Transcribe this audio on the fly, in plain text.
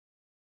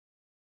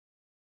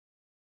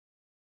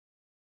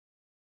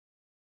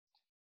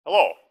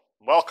Hello,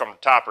 welcome to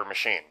Topper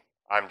Machine.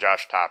 I'm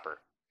Josh Topper.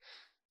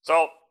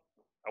 So,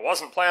 I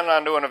wasn't planning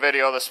on doing a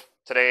video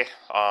today,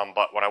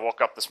 but when I woke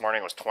up this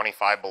morning it was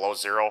 25 below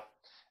zero,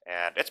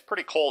 and it's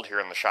pretty cold here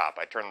in the shop.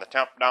 I turn the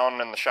temp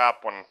down in the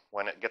shop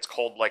when it gets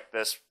cold like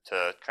this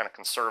to kind of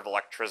conserve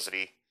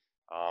electricity.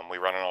 We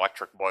run an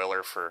electric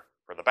boiler for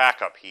the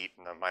backup heat,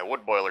 and my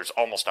wood boiler's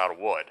almost out of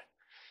wood.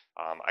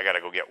 I gotta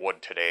go get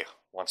wood today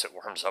once it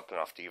warms up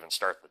enough to even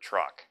start the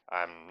truck.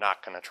 I'm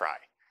not gonna try.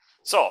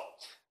 So,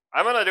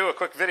 I'm going to do a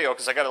quick video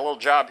because I got a little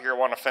job here I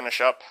want to finish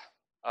up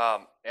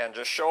and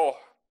just show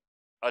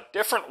a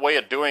different way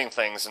of doing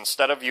things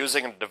instead of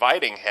using a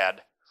dividing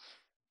head,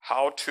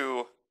 how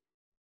to,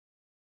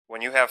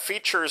 when you have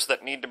features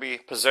that need to be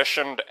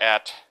positioned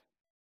at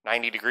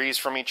 90 degrees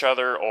from each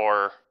other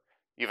or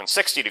even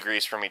 60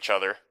 degrees from each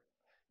other,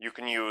 you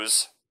can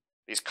use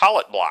these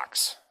collet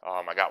blocks.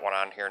 I got one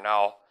on here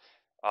now.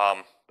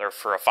 They're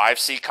for a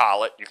 5C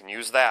collet. You can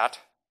use that.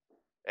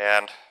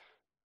 And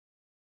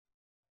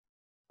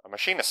a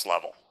machinist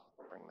level.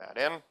 Bring that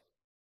in.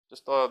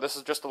 This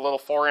is just a little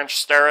 4-inch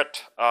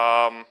Starrett.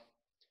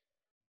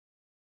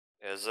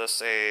 Is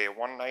this a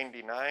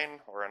 199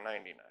 or a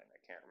 99? I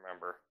can't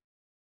remember.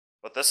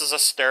 But this is a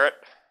Starrett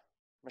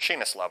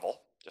machinist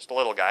level. Just a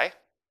little guy.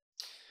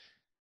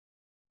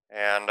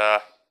 And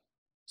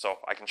so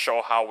I can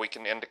show how we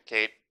can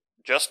indicate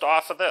just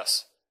off of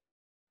this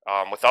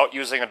without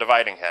using a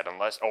dividing head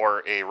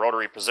or a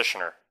rotary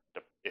positioner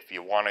if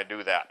you want to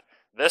do that.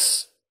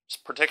 This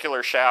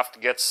particular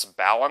shaft gets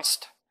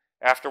balanced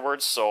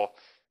afterwards, so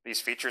these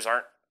features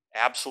aren't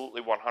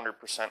absolutely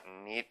 100%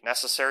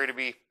 necessary to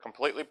be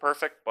completely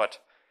perfect, but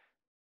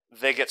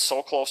they get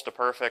so close to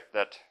perfect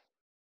that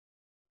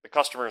the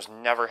customers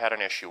never had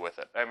an issue with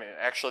it. I mean,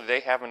 actually, they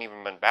haven't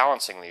even been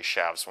balancing these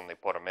shafts when they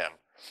put them in,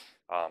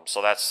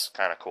 so that's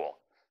kind of cool.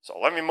 So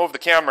let me move the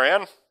camera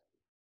in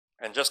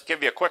and just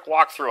give you a quick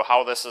walkthrough of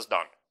how this is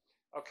done.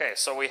 Okay,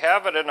 so we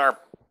have it in our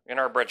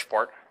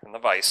Bridgeport, in the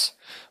vise.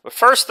 The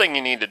first thing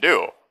you need to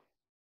do,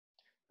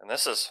 and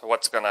this is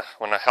what's going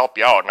to help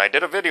you out, and I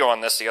did a video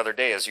on this the other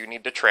day, is you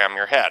need to tram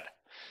your head,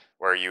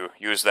 where you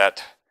use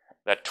that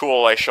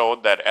tool I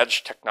showed, that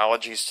Edge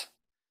Technologies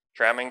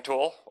tramming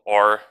tool,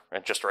 or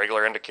just a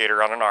regular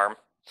indicator on an arm,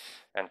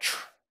 and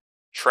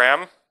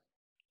tram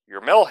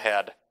your mill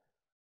head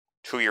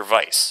to your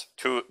vise,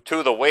 to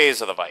the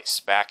ways of the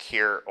vise, back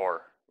here,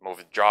 or move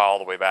the jaw all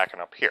the way back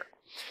and up here.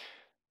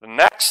 The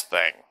next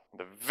thing,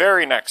 the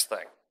very next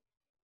thing,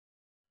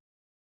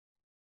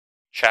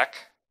 check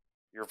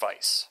your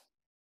vise.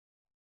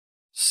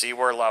 See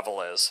where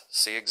level is.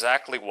 See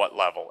exactly what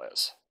level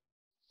is.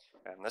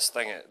 And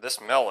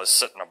this mill is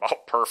sitting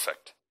about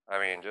perfect. I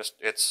mean,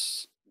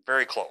 it's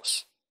very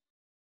close.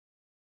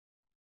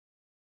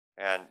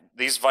 And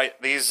these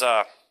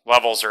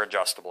levels are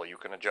adjustable. You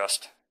can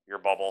adjust your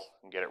bubble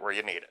and get it where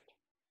you need it.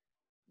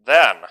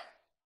 Then,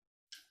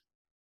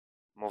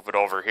 move it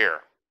over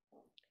here.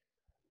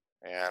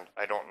 And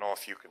I don't know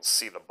if you can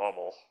see the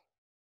bubble.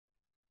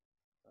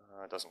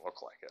 It doesn't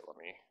look like it. Let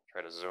me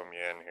try to zoom you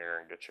in here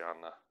and get you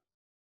on the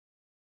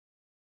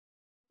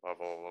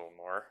bubble a little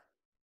more.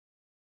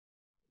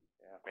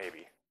 Yeah,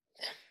 maybe.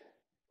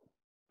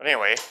 But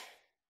anyway,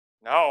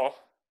 now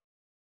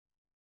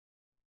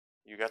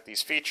you got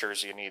these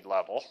features you need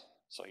level.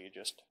 So you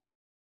just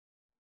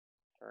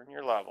turn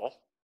your level,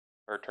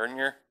 or turn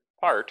your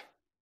part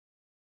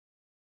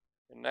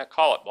in that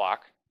collet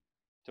block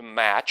to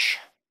match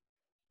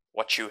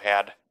what you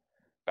had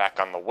back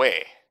on the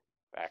way,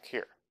 back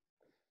here.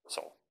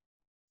 So,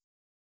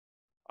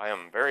 I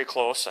am very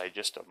close. I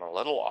just am a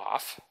little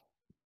off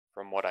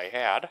from what I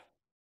had.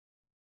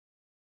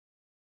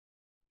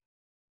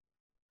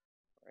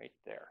 Right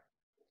there.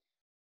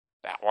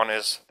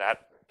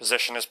 That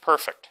position is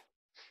perfect.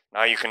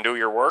 Now you can do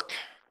your work.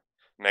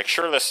 Make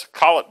sure this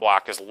collet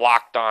block is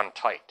locked on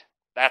tight.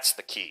 That's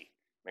the key.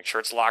 Make sure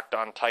it's locked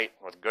on tight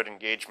with good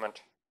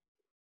engagement.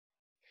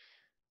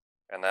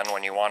 And then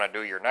when you want to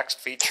do your next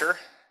feature,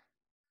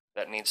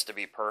 that needs to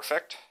be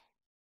perfect.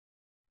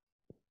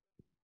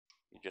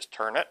 You just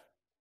turn it,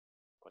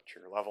 put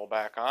your level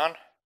back on,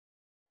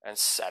 and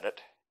set it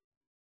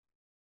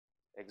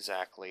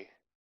exactly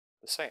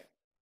the same.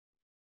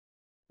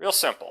 Real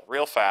simple,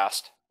 real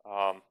fast,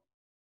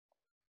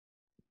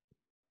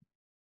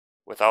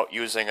 without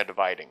using a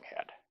dividing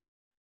head.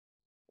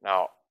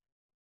 Now,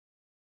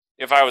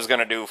 if I was going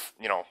to do,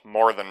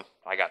 more than,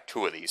 I got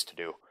 2 of these to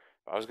do.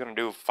 If I was going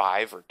to do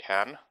 5 or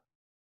 10,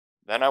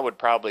 then I would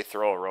probably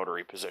throw a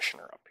rotary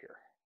positioner up here.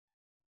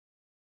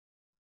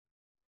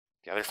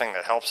 The other thing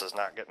that helps is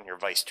not getting your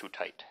vise too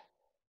tight.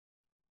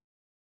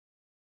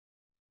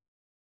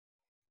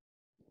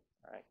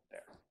 Right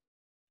there.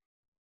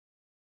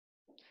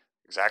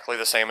 Exactly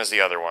the same as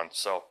the other one.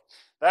 So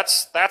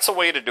that's a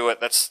way to do it.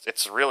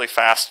 It's a really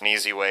fast and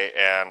easy way,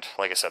 and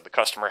like I said, the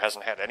customer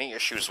hasn't had any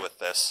issues with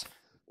this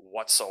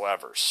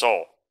whatsoever.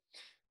 So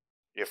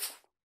if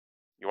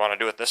you want to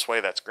do it this way,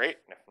 that's great.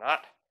 If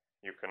not,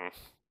 you can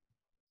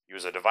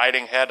use a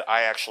dividing head.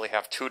 I actually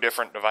have 2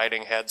 different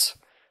dividing heads,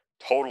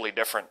 totally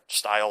different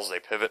styles. They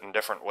pivot in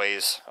different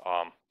ways.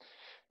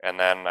 And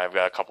then I've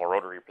got a couple of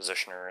rotary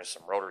positioners,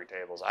 some rotary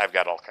tables. I've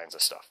got all kinds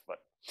of stuff. But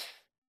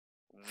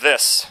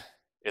this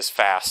is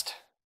fast,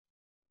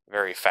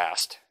 very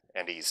fast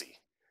and easy.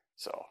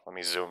 So let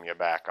me zoom you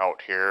back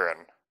out here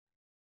and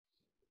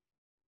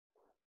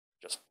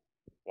just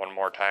one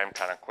more time,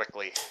 kind of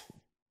quickly.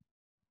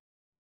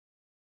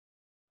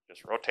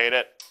 Just rotate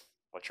it,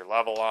 put your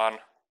level on,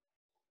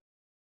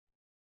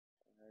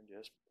 and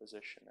just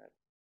position it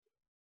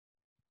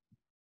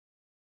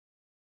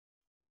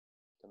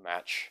to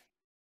match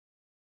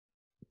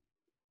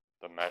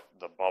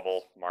the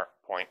bubble mark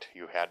point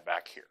you had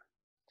back here.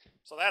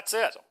 So that's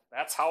it. So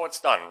that's how it's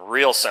done.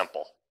 Real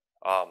simple.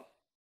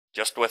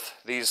 Just with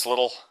these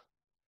little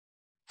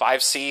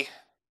 5C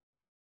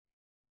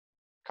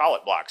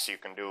collet blocks. You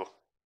can do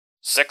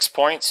 6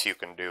 points, you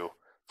can do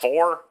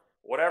 4,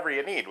 whatever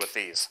you need with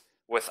these,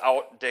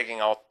 without digging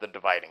out the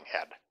dividing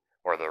head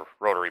or the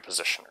rotary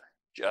positioner.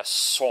 Just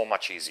so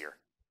much easier.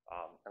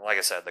 And like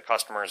I said, the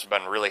customers have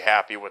been really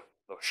happy with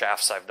the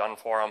shafts I've done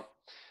for them.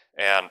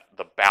 And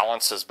the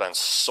balance has been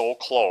so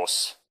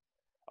close.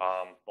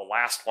 The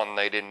last one,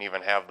 they didn't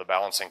even have the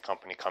balancing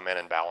company come in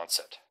and balance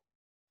it.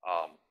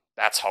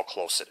 That's how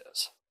close it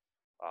is.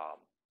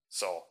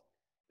 So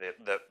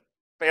the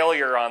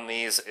failure on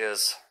these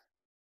is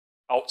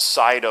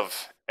outside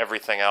of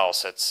everything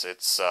else. It's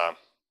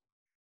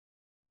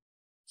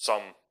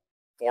some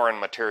foreign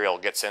material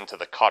gets into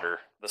the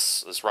cutter.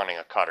 This is running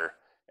a cutter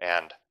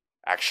and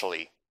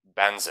actually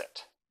bends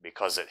it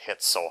because it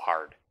hits so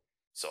hard.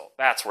 So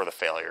that's where the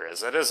failure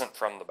is. It isn't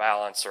from the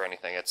balance or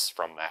anything, it's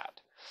from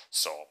that.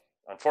 So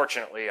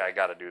unfortunately, I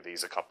got to do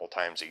these a couple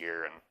times a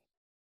year, and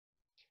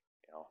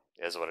you know,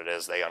 it is what it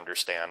is. They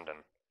understand, and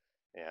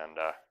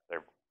they're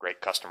a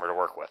great customer to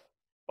work with.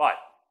 But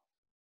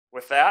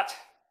with that,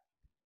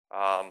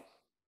 I'm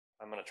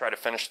going to try to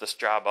finish this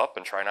job up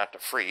and try not to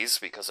freeze,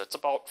 because it's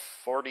about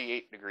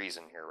 48 degrees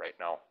in here right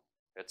now.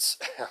 It's,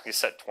 like I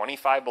said,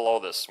 25 below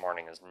this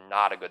morning is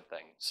not a good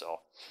thing.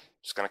 So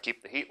just going to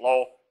keep the heat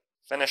low,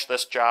 finish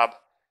this job,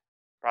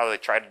 probably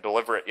try to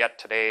deliver it yet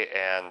today,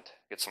 and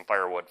get some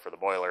firewood for the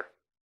boiler,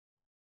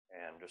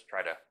 and just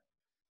try to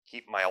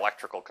keep my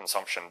electrical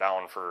consumption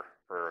down for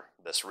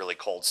this really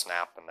cold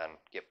snap, and then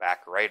get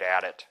back right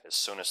at it as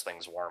soon as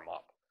things warm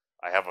up.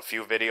 I have a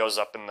few videos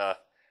up in the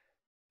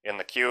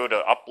queue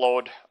to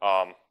upload.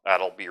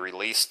 That'll be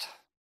released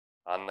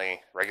on the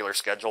regular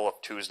schedule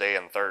of Tuesday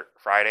and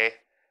Friday.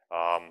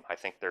 I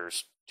think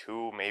there's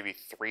 2, maybe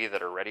 3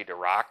 that are ready to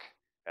rock,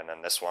 and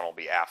then this one will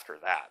be after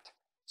that.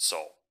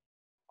 So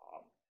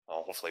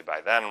hopefully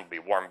by then we'll be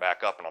warmed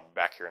back up and I'll be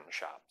back here in the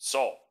shop.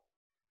 So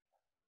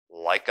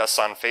like us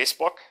on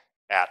Facebook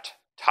at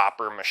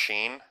Topper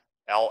Machine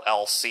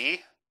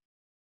LLC.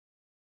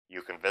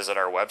 You can visit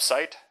our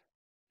website,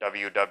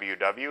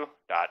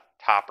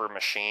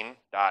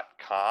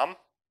 www.toppermachine.com.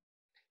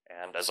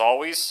 And as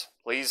always,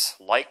 please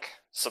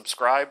like,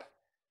 subscribe,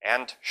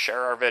 and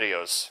share our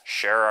videos.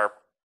 Share our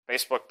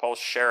Facebook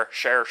posts. Share.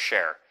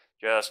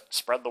 Just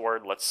spread the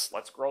word. Let's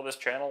grow this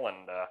channel,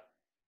 and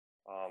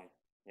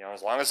you know,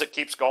 as long as it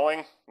keeps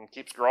going and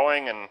keeps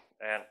growing, and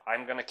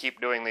I'm gonna keep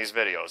doing these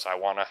videos. I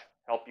want to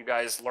help you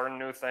guys learn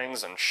new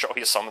things and show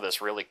you some of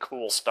this really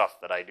cool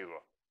stuff that I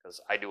do, because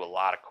I do a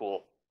lot of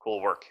cool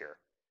work here.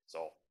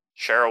 So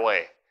share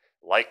away,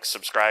 like,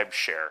 subscribe,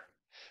 share.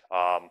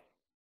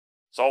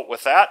 So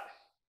with that,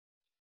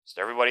 just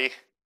everybody,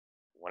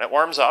 when it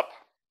warms up,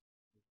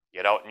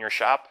 get out in your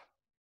shop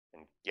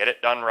and get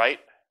it done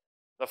right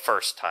the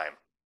first time.